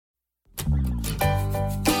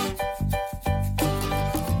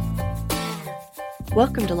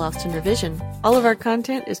Welcome to Lost in Revision. All of our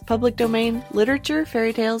content is public domain, literature,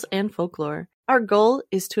 fairy tales, and folklore. Our goal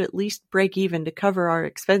is to at least break even to cover our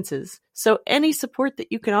expenses. So any support that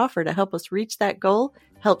you can offer to help us reach that goal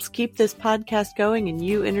helps keep this podcast going and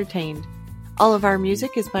you entertained. All of our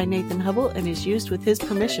music is by Nathan Hubble and is used with his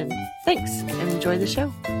permission. Thanks, and enjoy the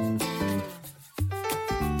show.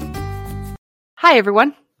 Hi,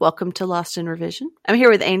 everyone. Welcome to Lost in Revision. I'm here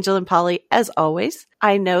with Angel and Polly, as always.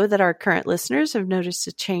 I know that our current listeners have noticed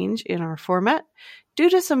a change in our format. Due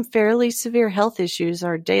to some fairly severe health issues,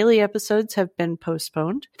 our daily episodes have been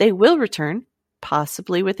postponed. They will return,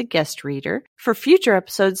 possibly with a guest reader. For future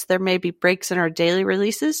episodes, there may be breaks in our daily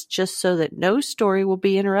releases, just so that no story will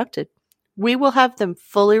be interrupted. We will have them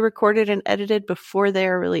fully recorded and edited before they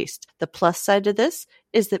are released. The plus side to this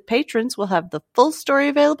is that patrons will have the full story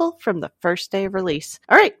available from the first day of release.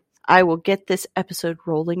 All right, I will get this episode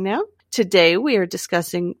rolling now. Today we are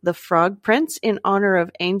discussing The Frog Prince in honor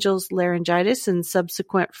of Angel's laryngitis and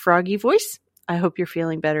subsequent froggy voice. I hope you're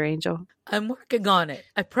feeling better, Angel. I'm working on it.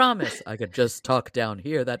 I promise. I could just talk down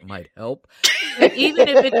here. That might help. But even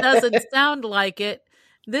if it doesn't sound like it,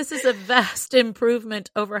 this is a vast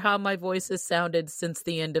improvement over how my voice has sounded since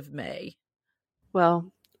the end of May.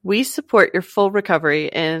 Well, we support your full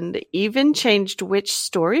recovery and even changed which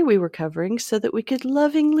story we were covering so that we could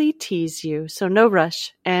lovingly tease you. So no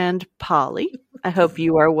rush. And Polly, I hope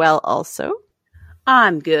you are well also.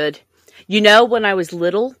 I'm good. You know, when I was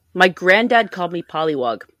little, my granddad called me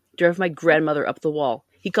Pollywog. Drove my grandmother up the wall.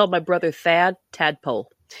 He called my brother Thad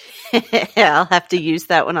Tadpole. I'll have to use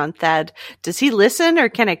that one on Thad. Does he listen or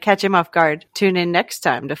can I catch him off guard? Tune in next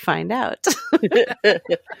time to find out.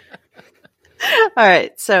 All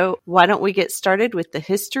right, so why don't we get started with the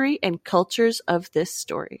history and cultures of this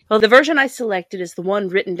story? Well, the version I selected is the one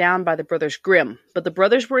written down by the Brothers Grimm, but the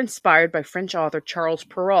brothers were inspired by French author Charles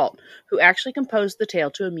Perrault, who actually composed the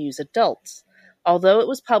tale to amuse adults. Although it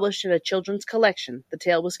was published in a children's collection, the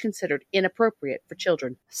tale was considered inappropriate for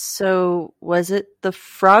children. So, was it the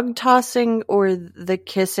frog tossing or the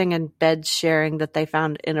kissing and bed sharing that they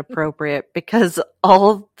found inappropriate? Because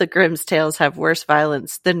all the Grimm's tales have worse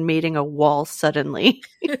violence than meeting a wall suddenly.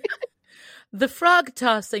 The frog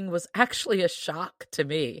tossing was actually a shock to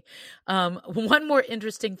me. One more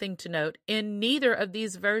interesting thing to note, in neither of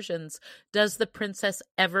these versions does the princess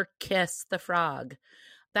ever kiss the frog.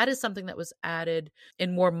 That is something that was added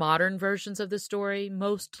in more modern versions of the story,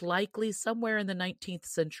 most likely somewhere in the 19th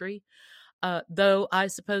century, though I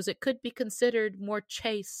suppose it could be considered more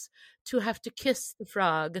chaste to have to kiss the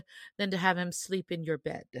frog than to have him sleep in your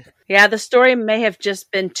bed. Yeah, the story may have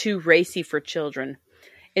just been too racy for children.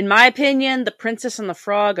 In my opinion, the princess and the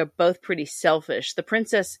frog are both pretty selfish. The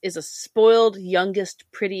princess is a spoiled, youngest,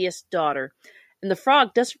 prettiest daughter, and the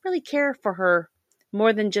frog doesn't really care for her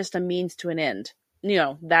more than just a means to an end. You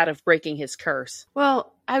know, that of breaking his curse.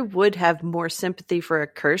 Well, I would have more sympathy for a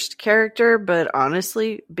cursed character, but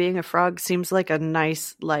honestly, being a frog seems like a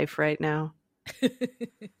nice life right now.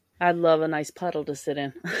 I'd love a nice puddle to sit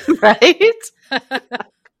in. Right?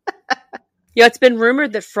 It's been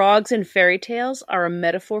rumored that frogs in fairy tales are a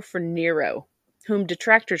metaphor for Nero, whom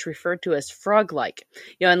detractors refer to as frog-like.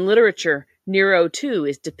 In literature, Nero, too,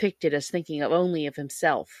 is depicted as thinking only of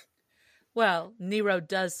himself. Well, Nero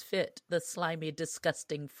does fit the slimy,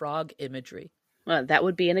 disgusting frog imagery. Well, that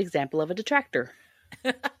would be an example of a detractor.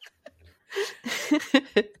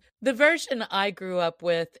 The version I grew up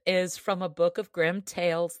with is from a book of Grimm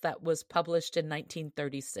tales that was published in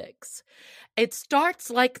 1936. It starts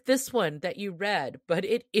like this one that you read, but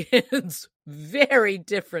it ends very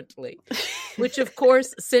differently, which of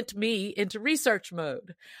course sent me into research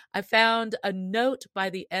mode. I found a note by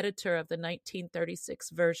the editor of the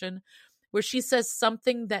 1936 version where she says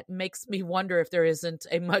something that makes me wonder if there isn't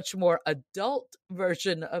a much more adult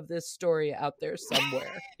version of this story out there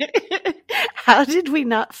somewhere. How did we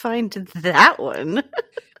not find that one?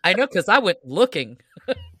 I know, because I went looking.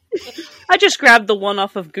 I just grabbed the one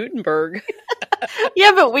off of Gutenberg.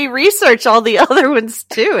 Yeah, but we research all the other ones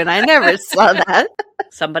too, and I never saw that.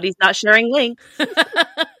 Somebody's not sharing links.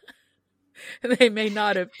 They may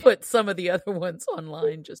not have put some of the other ones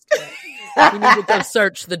online just yet. We need to go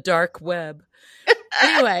search the dark web.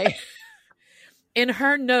 Anyway, in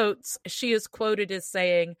her notes, she is quoted as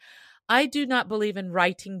saying, "I do not believe in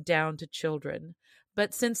writing down to children,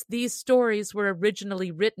 but since these stories were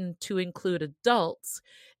originally written to include adults,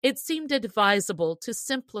 it seemed advisable to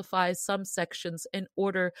simplify some sections in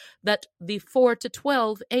order that the 4 to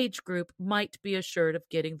 12 age group might be assured of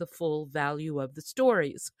getting the full value of the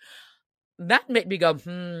stories." That made me go,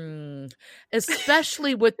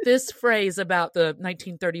 especially with this phrase about the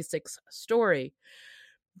 1936 story.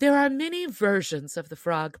 There are many versions of the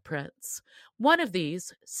Frog Prince. One of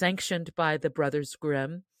these, sanctioned by the Brothers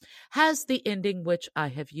Grimm, has the ending which I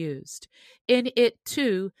have used. In it,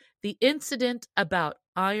 too, the incident about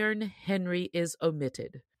Iron Henry is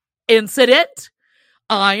omitted. Incident?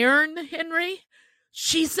 Iron Henry?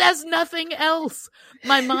 She says nothing else.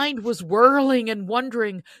 My mind was whirling and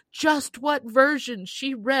wondering just what version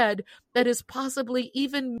she read that is possibly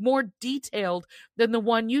even more detailed than the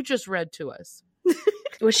one you just read to us.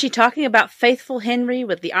 Was she talking about faithful Henry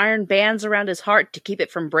with the iron bands around his heart to keep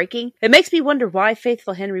it from breaking? It makes me wonder why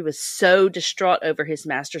faithful Henry was so distraught over his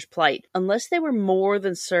master's plight, unless they were more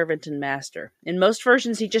than servant and master. In most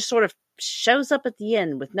versions, he just sort of shows up at the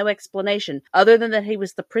end with no explanation, other than that he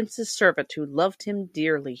was the prince's servant who loved him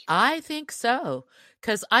dearly. I think so,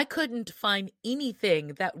 because I couldn't find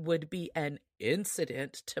anything that would be an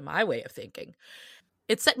incident to my way of thinking.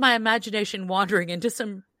 It set my imagination wandering into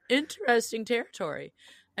some interesting territory.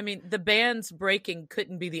 I mean, the bands breaking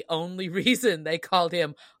couldn't be the only reason they called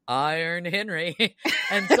him Iron Henry.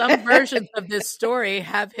 And some versions of this story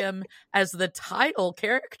have him as the title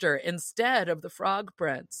character instead of the Frog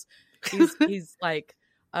Prince. He's like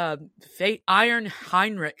Iron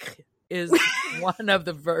Heinrich is one of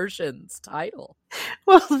the versions' title.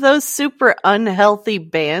 Well, those super unhealthy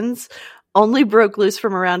bands only broke loose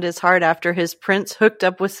from around his heart after his prince hooked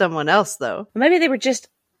up with someone else, though. Maybe they were just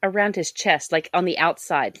around his chest, like on the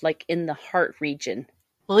outside, like in the heart region.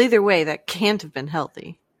 Well, either way, that can't have been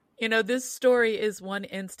healthy. You know, this story is one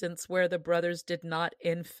instance where the brothers did not,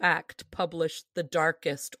 in fact, publish the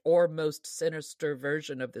darkest or most sinister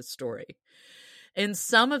version of this story. In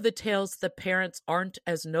some of the tales, the parents aren't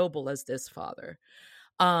as noble as this father.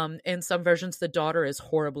 In some versions, the daughter is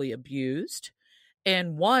horribly abused.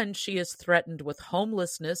 In one, she is threatened with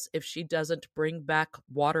homelessness if she doesn't bring back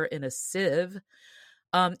water in a sieve.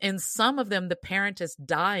 In some of them, the parent is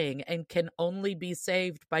dying and can only be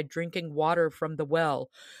saved by drinking water from the well.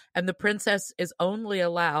 And the princess is only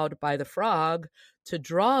allowed by the frog to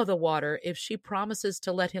draw the water if she promises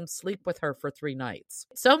to let him sleep with her for 3 nights.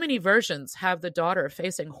 So many versions have the daughter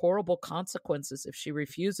facing horrible consequences if she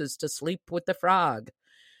refuses to sleep with the frog.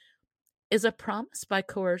 Is a promise by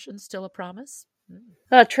coercion still a promise?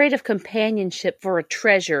 A trade of companionship for a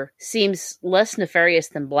treasure seems less nefarious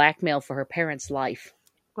than blackmail for her parents' life.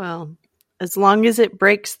 Well, as long as it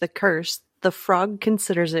breaks the curse, the frog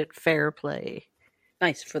considers it fair play.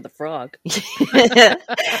 Nice for the frog.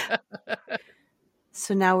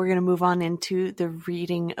 So now we're going to move on into the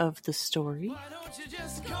reading of the story. Why don't you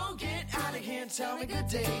just go get out of here and tell me good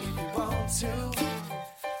day if you want to?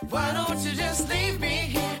 Why don't you just leave me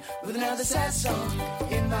here with another sad song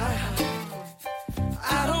in my heart?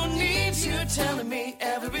 I don't need you telling me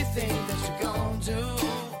everything that you're gonna do.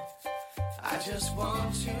 I just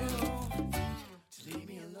want you to leave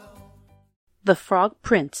me alone. The Frog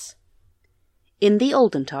Prince. In the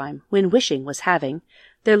olden time, when wishing was having,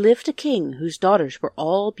 there lived a king whose daughters were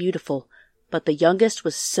all beautiful, but the youngest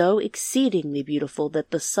was so exceedingly beautiful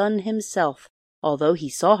that the sun himself, although he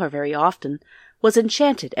saw her very often, was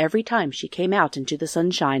enchanted every time she came out into the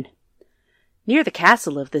sunshine. Near the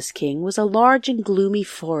castle of this king was a large and gloomy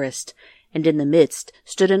forest, and in the midst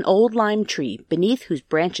stood an old lime tree, beneath whose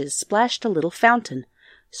branches splashed a little fountain.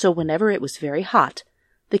 So whenever it was very hot,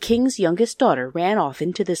 the king's youngest daughter ran off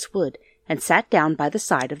into this wood, and sat down by the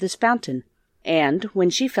side of this fountain, and, when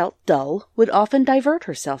she felt dull, would often divert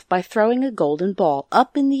herself by throwing a golden ball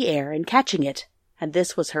up in the air and catching it, and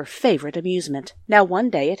this was her favorite amusement. Now one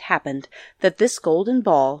day it happened that this golden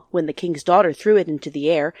ball, when the king's daughter threw it into the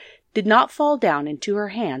air, did not fall down into her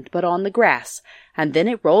hand, but on the grass, and then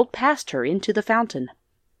it rolled past her into the fountain.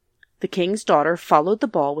 The king's daughter followed the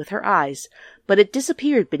ball with her eyes, but it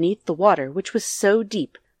disappeared beneath the water, which was so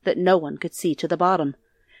deep that no one could see to the bottom.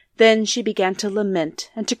 Then she began to lament,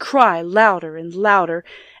 and to cry louder and louder,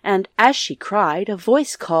 and as she cried, a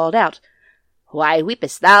voice called out, "Why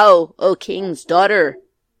weepest thou, O king's daughter?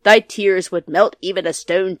 Thy tears would melt even a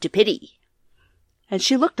stone to pity." And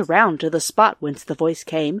she looked around to the spot whence the voice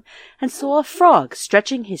came, and saw a frog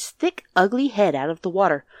stretching his thick, ugly head out of the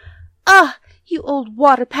water. "Ah, you old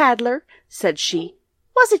water-paddler," said she,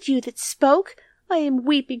 "was it you that spoke? I am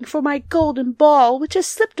weeping for my golden ball, which has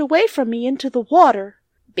slipped away from me into the water."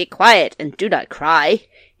 "Be quiet, and do not cry,"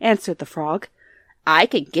 answered the frog. "I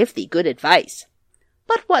can give thee good advice.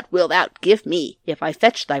 But what wilt thou give me if I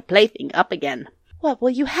fetch thy plaything up again?" "What will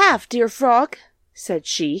you have, dear frog?" said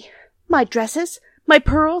she. "My dresses, my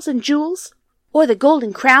pearls and jewels, or the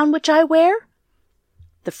golden crown which I wear?"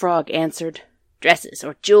 The frog answered, "Dresses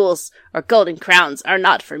or jewels or golden crowns are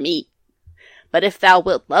not for me. But if thou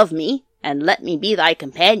wilt love me, and let me be thy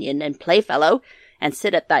companion and playfellow, and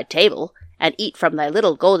sit at thy table, and eat from thy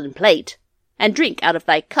little golden plate, and drink out of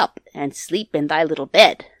thy cup, and sleep in thy little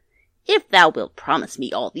bed. If thou wilt promise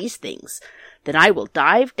me all these things, then I will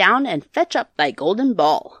dive down and fetch up thy golden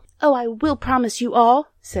ball." "Oh, I will promise you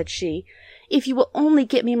all," said she, "if you will only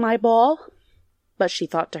get me my ball." But she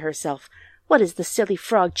thought to herself, "What is the silly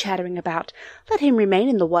frog chattering about? Let him remain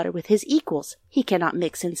in the water with his equals. He cannot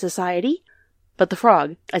mix in society." But the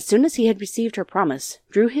frog, as soon as he had received her promise,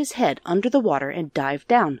 drew his head under the water and dived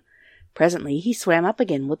down. Presently he swam up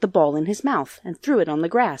again with the ball in his mouth, and threw it on the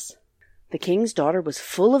grass. The king's daughter was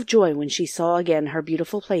full of joy when she saw again her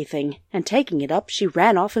beautiful plaything, and taking it up she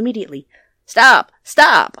ran off immediately. "Stop!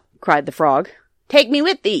 Stop!" cried the frog. "Take me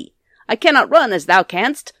with thee! I cannot run as thou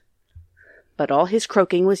canst." But all his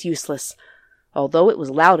croaking was useless. Although it was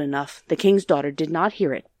loud enough, the king's daughter did not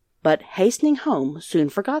hear it, but hastening home soon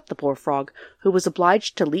forgot the poor frog, who was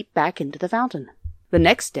obliged to leap back into the fountain. The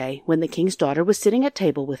next day, when the king's daughter was sitting at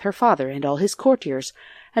table with her father and all his courtiers,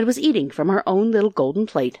 and was eating from her own little golden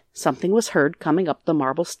plate, something was heard coming up the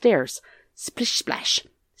marble stairs. Splish splash!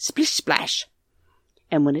 Splish splash!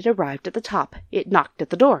 And when it arrived at the top, it knocked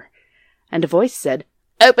at the door. And a voice said,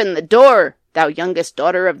 "Open the door, thou youngest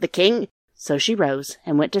daughter of the king." So she rose,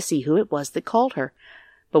 and went to see who it was that called her.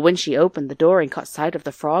 But when she opened the door and caught sight of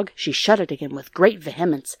the frog, she shut it again with great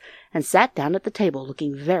vehemence, and sat down at the table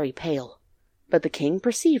looking very pale. But the king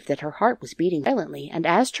perceived that her heart was beating violently, and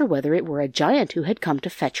asked her whether it were a giant who had come to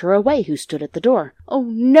fetch her away, who stood at the door. "Oh,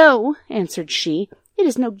 no," answered she, "it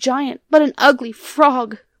is no giant, but an ugly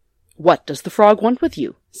frog." "What does the frog want with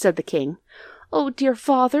you?" said the king. "Oh, dear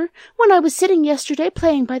father, when I was sitting yesterday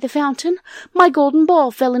playing by the fountain, my golden ball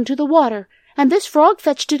fell into the water, and this frog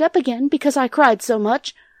fetched it up again because I cried so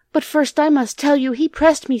much. But first I must tell you he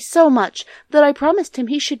pressed me so much that I promised him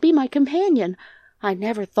he should be my companion. I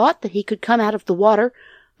never thought that he could come out of the water,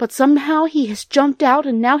 but somehow he has jumped out,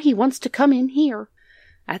 and now he wants to come in here."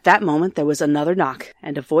 At that moment there was another knock,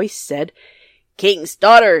 and a voice said, "King's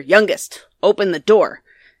daughter, youngest, open the door.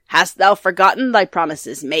 Hast thou forgotten thy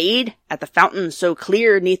promises made at the fountain so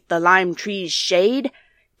clear 'neath the lime tree's shade?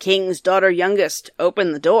 King's daughter, youngest,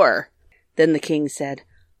 open the door." Then the king said,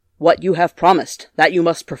 "What you have promised, that you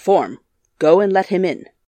must perform. Go and let him in."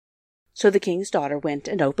 So the king's daughter went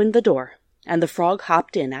and opened the door, and the frog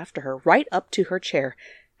hopped in after her right up to her chair,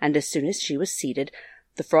 and as soon as she was seated,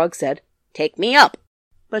 the frog said, "Take me up."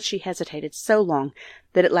 But she hesitated so long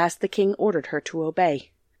that at last the king ordered her to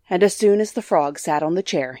obey. And as soon as the frog sat on the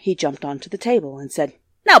chair, he jumped onto the table and said,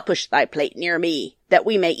 "Now push thy plate near me, that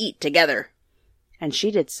we may eat together." And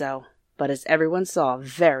she did so, but as everyone saw,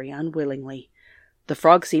 very unwillingly. The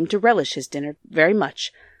frog seemed to relish his dinner very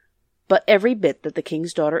much, but every bit that the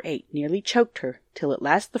king's daughter ate nearly choked her, till at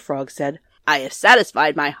last the frog said, "I have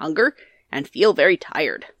satisfied my hunger, and feel very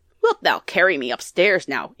tired. Wilt thou carry me upstairs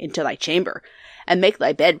now into thy chamber, and make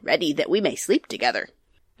thy bed ready that we may sleep together?"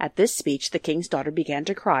 At this speech the king's daughter began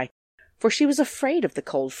to cry, for she was afraid of the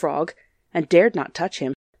cold frog, and dared not touch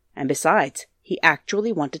him, and besides, he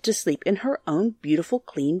actually wanted to sleep in her own beautiful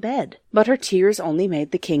clean bed. But her tears only made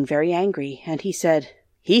the king very angry, and he said,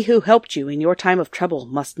 "He who helped you in your time of trouble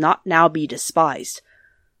must not now be despised."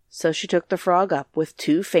 So she took the frog up with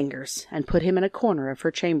 2 fingers, and put him in a corner of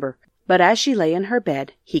her chamber. But as she lay in her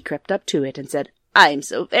bed, he crept up to it, and said, "I am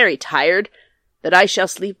so very tired that I shall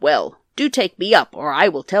sleep well. Do take me up, or I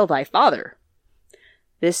will tell thy father."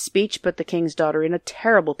 This speech put the king's daughter in a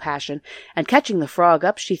terrible passion, and catching the frog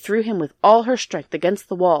up, she threw him with all her strength against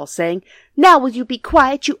the wall, saying, "Now will you be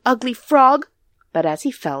quiet, you ugly frog?" But as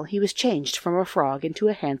he fell, he was changed from a frog into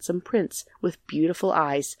a handsome prince with beautiful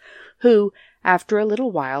eyes, who, after a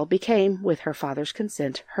little while, became, with her father's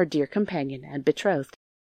consent, her dear companion and betrothed.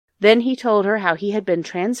 Then he told her how he had been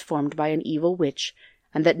transformed by an evil witch,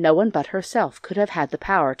 and that no one but herself could have had the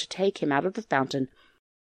power to take him out of the fountain,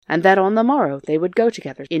 and that on the morrow they would go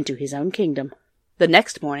together into his own kingdom. The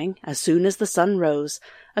next morning, as soon as the sun rose,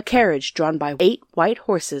 a carriage drawn by 8 white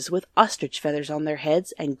horses with ostrich feathers on their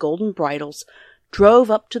heads and golden bridles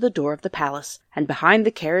drove up to the door of the palace, and behind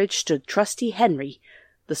the carriage stood trusty Henry,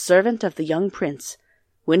 the servant of the young prince.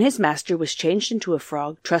 When his master was changed into a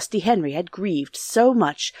frog, trusty Henry had grieved so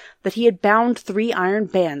much that he had bound 3 iron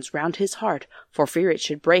bands round his heart, for fear it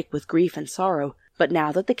should break with grief and sorrow. But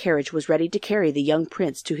now that the carriage was ready to carry the young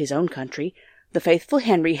prince to his own country, the faithful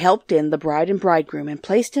Henry helped in the bride and bridegroom, and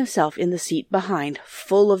placed himself in the seat behind,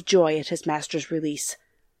 full of joy at his master's release.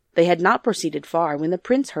 They had not proceeded far when the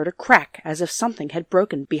prince heard a crack as if something had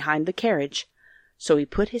broken behind the carriage. So he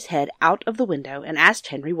put his head out of the window and asked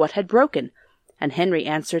Henry what had broken, and Henry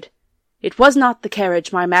answered, "It was not the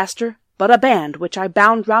carriage, my master, but a band which I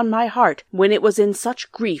bound round my heart when it was in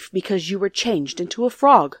such grief because you were changed into a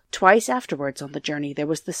frog. Twice afterwards on the journey there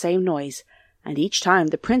was the same noise, and each time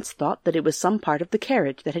the prince thought that it was some part of the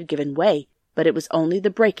carriage that had given way, but it was only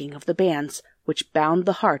the breaking of the bands which bound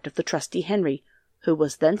the heart of the trusty Henry, who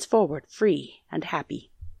was thenceforward free and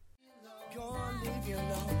happy. Go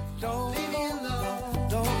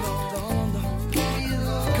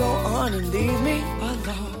on and leave me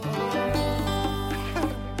alone.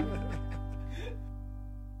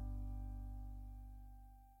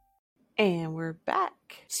 And we're back.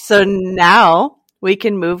 So now we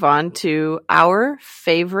can move on to our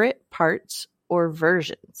favorite parts or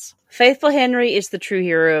versions. Faithful Henry is the true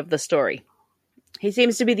hero of the story. He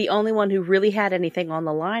seems to be the only one who really had anything on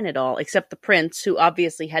the line at all, except the prince, who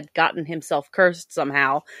obviously had gotten himself cursed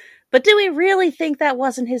somehow. But do we really think that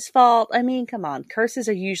wasn't his fault? I mean, come on. Curses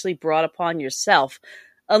are usually brought upon yourself,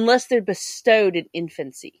 unless they're bestowed in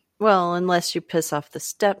infancy. Well, unless you piss off the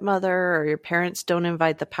stepmother or your parents don't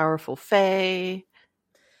invite the powerful fae.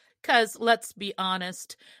 Because, let's be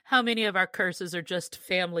honest, how many of our curses are just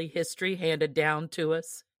family history handed down to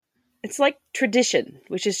us? It's like tradition,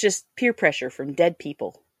 which is just peer pressure from dead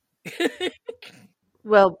people.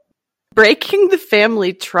 Well, breaking the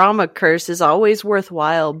family trauma curse is always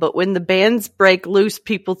worthwhile, but when the bands break loose,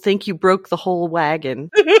 people think you broke the whole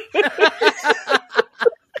wagon.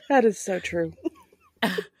 That is so true.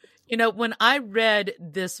 You know, when I read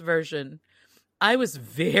this version, I was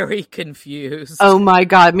very confused. Oh my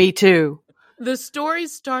God, me too. The story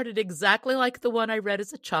started exactly like the one I read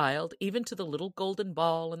as a child, even to the little golden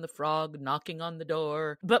ball and the frog knocking on the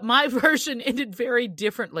door. But my version ended very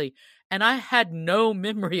differently, and I had no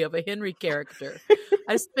memory of a Henry character.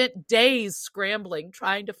 I spent days scrambling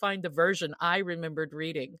trying to find the version I remembered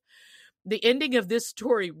reading. The ending of this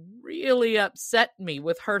story really upset me,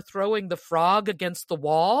 with her throwing the frog against the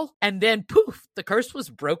wall, and then poof, the curse was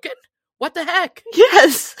broken? What the heck?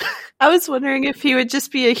 Yes. I was wondering if he would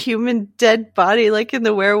just be a human dead body like in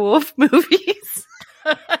the werewolf movies.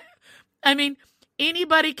 I mean,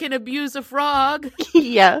 anybody can abuse a frog.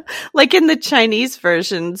 Yeah. Like in the Chinese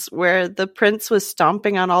versions where the prince was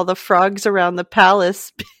stomping on all the frogs around the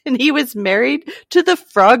palace and he was married to the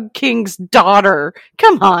Frog King's daughter.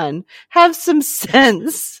 Come on. Have some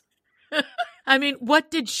sense. I mean,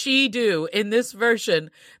 what did she do in this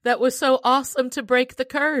version that was so awesome to break the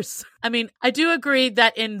curse? I mean, I do agree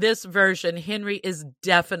that in this version, Henry is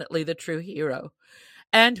definitely the true hero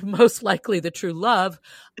and most likely the true love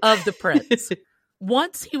of the prince.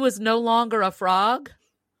 Once he was no longer a frog,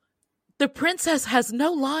 the princess has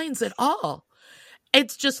no lines at all.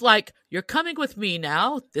 It's just like, you're coming with me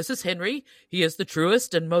now. This is Henry. He is the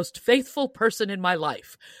truest and most faithful person in my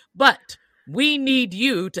life. But we need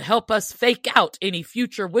you to help us fake out any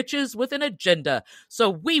future witches with an agenda so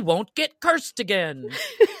we won't get cursed again.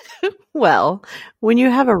 Well, when you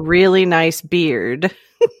have a really nice beard.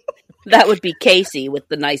 That would be Casey with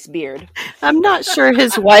the nice beard. I'm not sure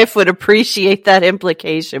his wife would appreciate that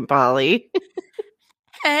implication, Polly.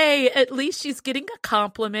 Hey, at least she's getting a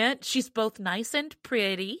compliment. She's both nice and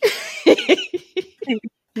pretty.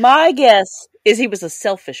 My guess is he was a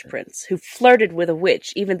selfish prince who flirted with a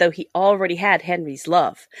witch even though he already had Henry's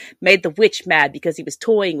love, made the witch mad because he was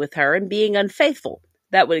toying with her and being unfaithful.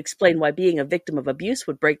 That would explain why being a victim of abuse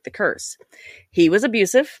would break the curse. He was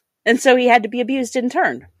abusive, and so he had to be abused in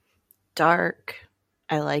turn. Dark.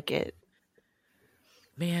 I like it.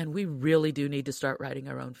 Man, we really do need to start writing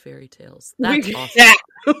our own fairy tales. That's awesome. Yeah,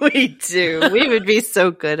 we do. We would be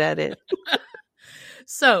so good at it.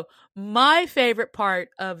 So, my favorite part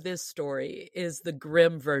of this story is the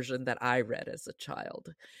Grimm version that I read as a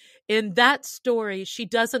child. In that story, she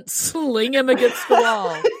doesn't sling him against the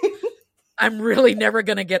wall. I'm really never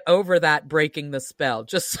going to get over that breaking the spell,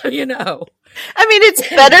 just so you know. I mean, it's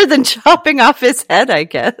better than chopping off his head, I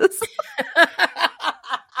guess.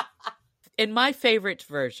 In my favorite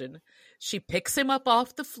version, she picks him up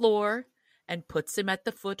off the floor and puts him at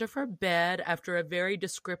the foot of her bed after a very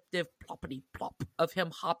descriptive ploppity plop of him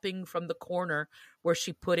hopping from the corner where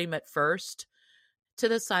she put him at first to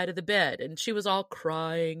the side of the bed. And she was all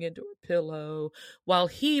crying into her pillow while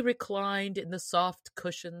he reclined in the soft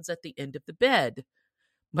cushions at the end of the bed.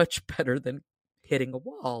 Much better than hitting a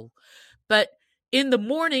wall. But in the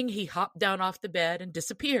morning, he hopped down off the bed and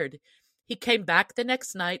disappeared. He came back the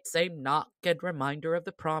next night, same knock and reminder of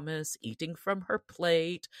the promise, eating from her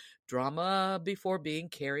plate, drama before being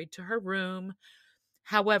carried to her room.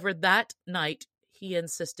 However, that night, he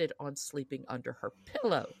insisted on sleeping under her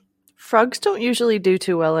pillow. Frogs don't usually do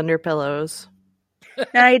too well under pillows.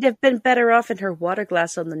 Now, he'd have been better off in her water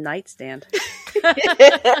glass on the nightstand.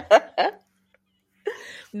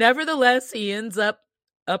 Nevertheless, he ends up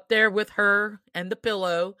there with her and the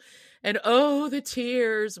pillow, and oh, the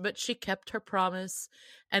tears, but she kept her promise.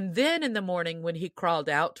 And then in the morning, when he crawled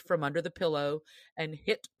out from under the pillow and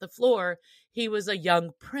hit the floor, he was a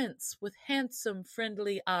young prince with handsome,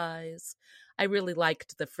 friendly eyes. I really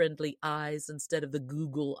liked the friendly eyes instead of the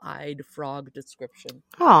Google-eyed frog description.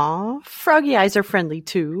 Aw, froggy eyes are friendly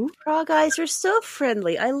too. Frog eyes are so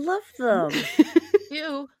friendly. I love them.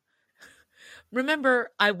 You.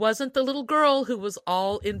 Remember, I wasn't the little girl who was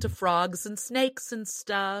all into frogs and snakes and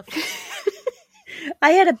stuff.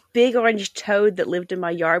 I had a big orange toad that lived in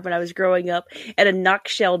my yard when I was growing up, and a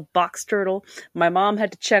knock-shelled box turtle. My mom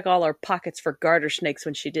had to check all our pockets for garter snakes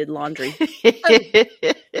when she did laundry.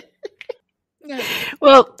 Yeah.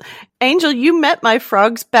 Well, Angel, you met my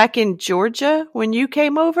frogs back in Georgia when you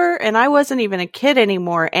came over, and I wasn't even a kid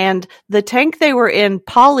anymore. And the tank they were in,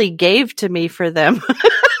 Polly gave to me for them.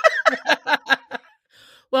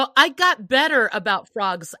 Well, I got better about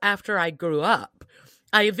frogs after I grew up.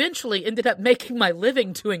 I eventually ended up making my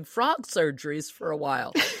living doing frog surgeries for a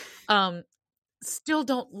while. Still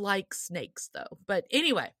don't like snakes, though. But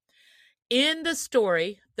anyway, in the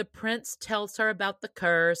story, the prince tells her about the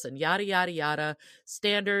curse and yada, yada, yada,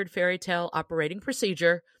 standard fairy tale operating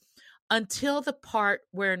procedure, until the part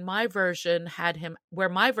where my version had him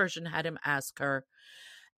ask her,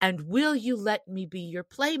 "And will you let me be your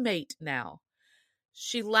playmate now?"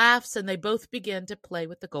 She laughs and they both begin to play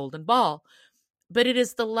with the golden ball. But it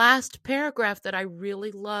is the last paragraph that I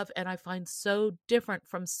really love and I find so different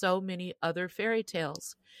from so many other fairy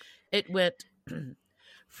tales. It went,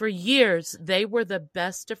 "For years, they were the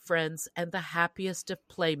best of friends and the happiest of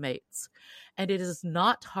playmates. And it is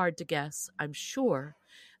not hard to guess, I'm sure,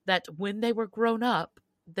 that when they were grown up,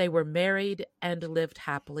 they were married and lived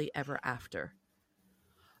happily ever after."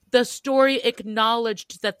 The story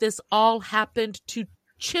acknowledged that this all happened to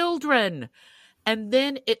children, and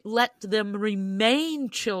then it let them remain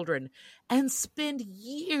children and spend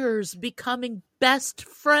years becoming best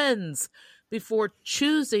friends before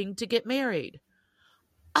choosing to get married.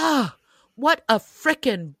 Ah, what a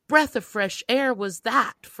frickin' breath of fresh air was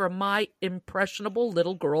that for my impressionable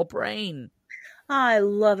little girl brain. I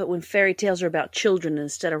love it when fairy tales are about children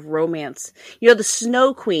instead of romance. You know, the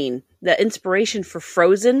Snow Queen, the inspiration for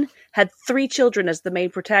Frozen, had 3 children as the main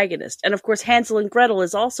protagonist. And of course, Hansel and Gretel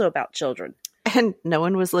is also about children. And no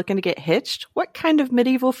one was looking to get hitched? What kind of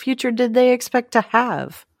medieval future did they expect to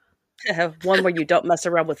have? One where you don't mess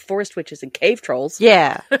around with forest witches and cave trolls.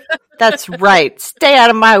 Yeah, that's right. Stay out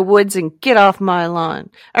of my woods and get off my lawn.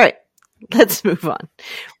 All right, let's move on.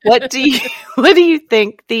 What do you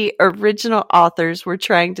think the original authors were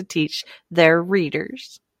trying to teach their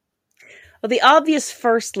readers? Well, the obvious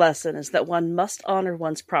first lesson is that one must honor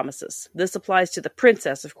one's promises. This applies to the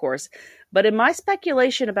princess, of course, but in my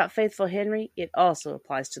speculation about Faithful Henry, it also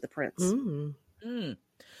applies to the prince.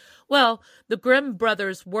 Well, the Grimm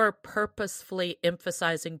brothers were purposefully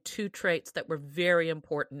emphasizing 2 traits that were very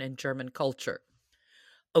important in German culture: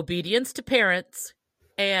 obedience to parents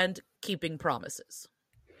and keeping promises.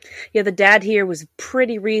 Yeah, the dad here was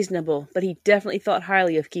pretty reasonable, but he definitely thought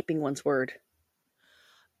highly of keeping one's word.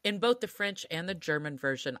 In both the French and the German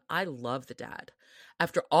version, I love the dad.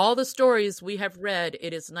 After all the stories we have read,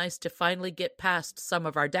 it is nice to finally get past some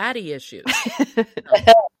of our daddy issues.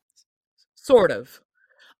 Sort of.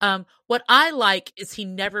 What I like is he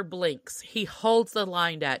never blinks. He holds the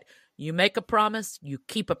line at, you make a promise, you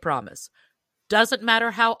keep a promise. Doesn't matter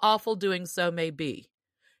how awful doing so may be.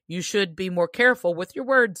 You should be more careful with your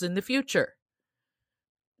words in the future.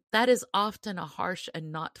 That is often a harsh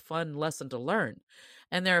and not fun lesson to learn,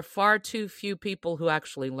 and there are far too few people who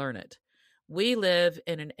actually learn it. We live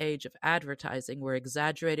in an age of advertising where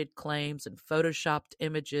exaggerated claims and photoshopped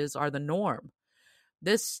images are the norm.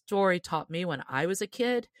 This story taught me when I was a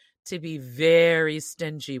kid to be very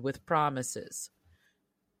stingy with promises.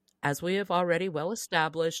 As we have already well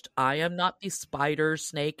established, I am not the spider,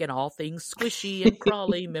 snake, and all things squishy and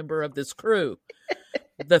crawly member of this crew.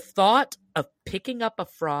 The thought of picking up a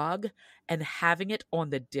frog and having it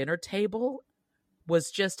on the dinner table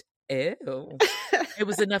was just ew. It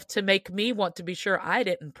was enough to make me want to be sure I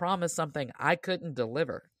didn't promise something I couldn't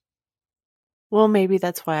deliver. Well, maybe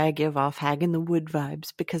that's why I give off Hag in the Wood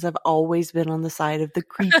vibes, because I've always been on the side of the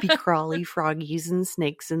creepy, crawly froggies and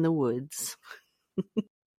snakes in the woods.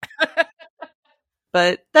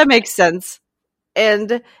 But that makes sense.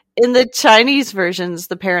 And in the Chinese versions,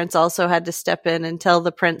 the parents also had to step in and tell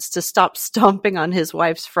the prince to stop stomping on his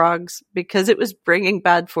wife's frogs because it was bringing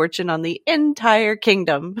bad fortune on the entire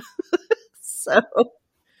kingdom. So,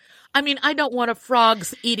 I mean, I don't want a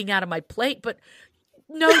frogs eating out of my plate, but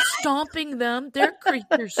no stomping them. They're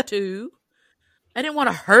creatures too. I didn't want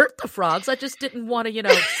to hurt the frogs. I just didn't want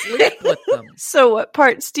to, sleep with them. So what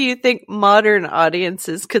parts do you think modern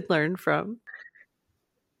audiences could learn from?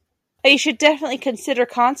 You should definitely consider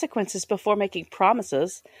consequences before making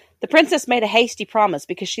promises. The princess made a hasty promise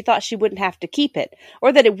because she thought she wouldn't have to keep it,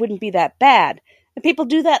 or that it wouldn't be that bad. And people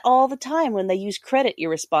do that all the time when they use credit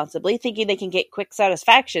irresponsibly, thinking they can get quick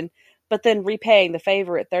satisfaction, but then repaying the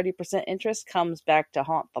favor at 30% interest comes back to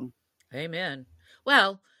haunt them. Amen.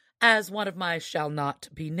 Well, as one of my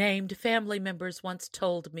shall-not-be-named family members once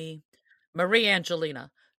told me, Marie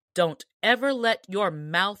Angelina, don't ever let your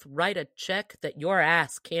mouth write a check that your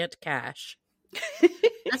ass can't cash.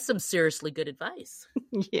 That's some seriously good advice.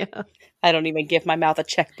 Yeah. I don't even give my mouth a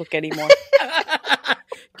checkbook anymore.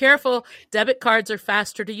 Careful, debit cards are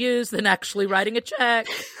faster to use than actually writing a check.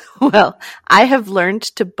 Well, I have learned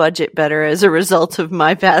to budget better as a result of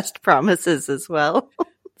my past promises as well.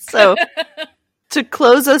 So, to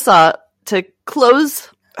close us up,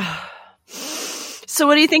 so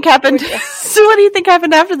what do you think happened? So what do you think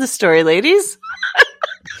happened after the story, ladies?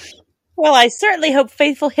 Well, I certainly hope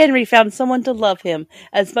faithful Henry found someone to love him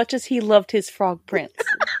as much as he loved his frog prince.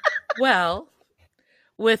 Well,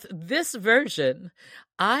 with this version,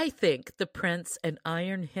 I think the prince and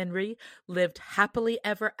Iron Henry lived happily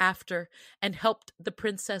ever after and helped the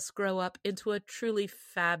princess grow up into a truly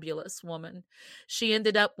fabulous woman. She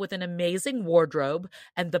ended up with an amazing wardrobe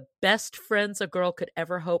and the best friends a girl could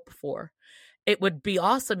ever hope for. It would be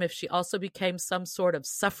awesome if she also became some sort of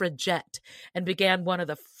suffragette and began one of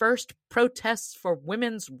the first protests for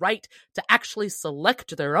women's right to actually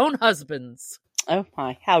select their own husbands. Oh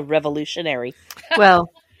my, how revolutionary.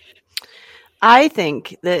 Well, I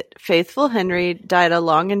think that faithful Henry died a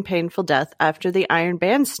long and painful death after the iron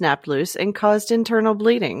band snapped loose and caused internal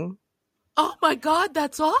bleeding. Oh my God,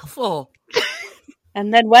 that's awful.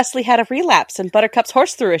 And then Wesley had a relapse and Buttercup's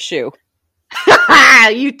horse threw a shoe.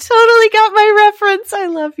 You totally got my reference. I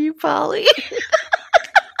love you, Polly.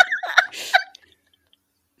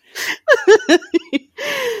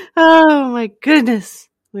 Oh my goodness.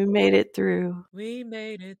 We made it through. We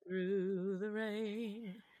made it through the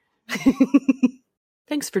rain.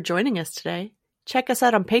 Thanks for joining us today. Check us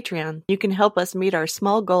out on Patreon. You can help us meet our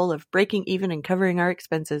small goal of breaking even and covering our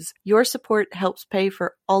expenses. Your support helps pay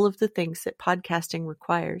for all of the things that podcasting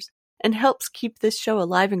requires and helps keep this show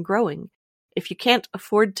alive and growing. If you can't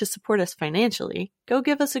afford to support us financially, go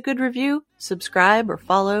give us a good review, subscribe or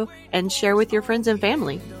follow, and share with your friends and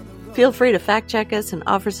family. Feel free to fact check us and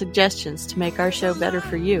offer suggestions to make our show better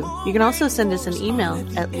for you. You can also send us an email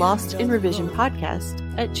at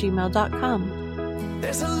lostinrevisionpodcast@gmail.com.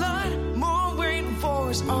 There's a lot more waiting for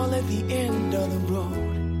us all at the end of the road.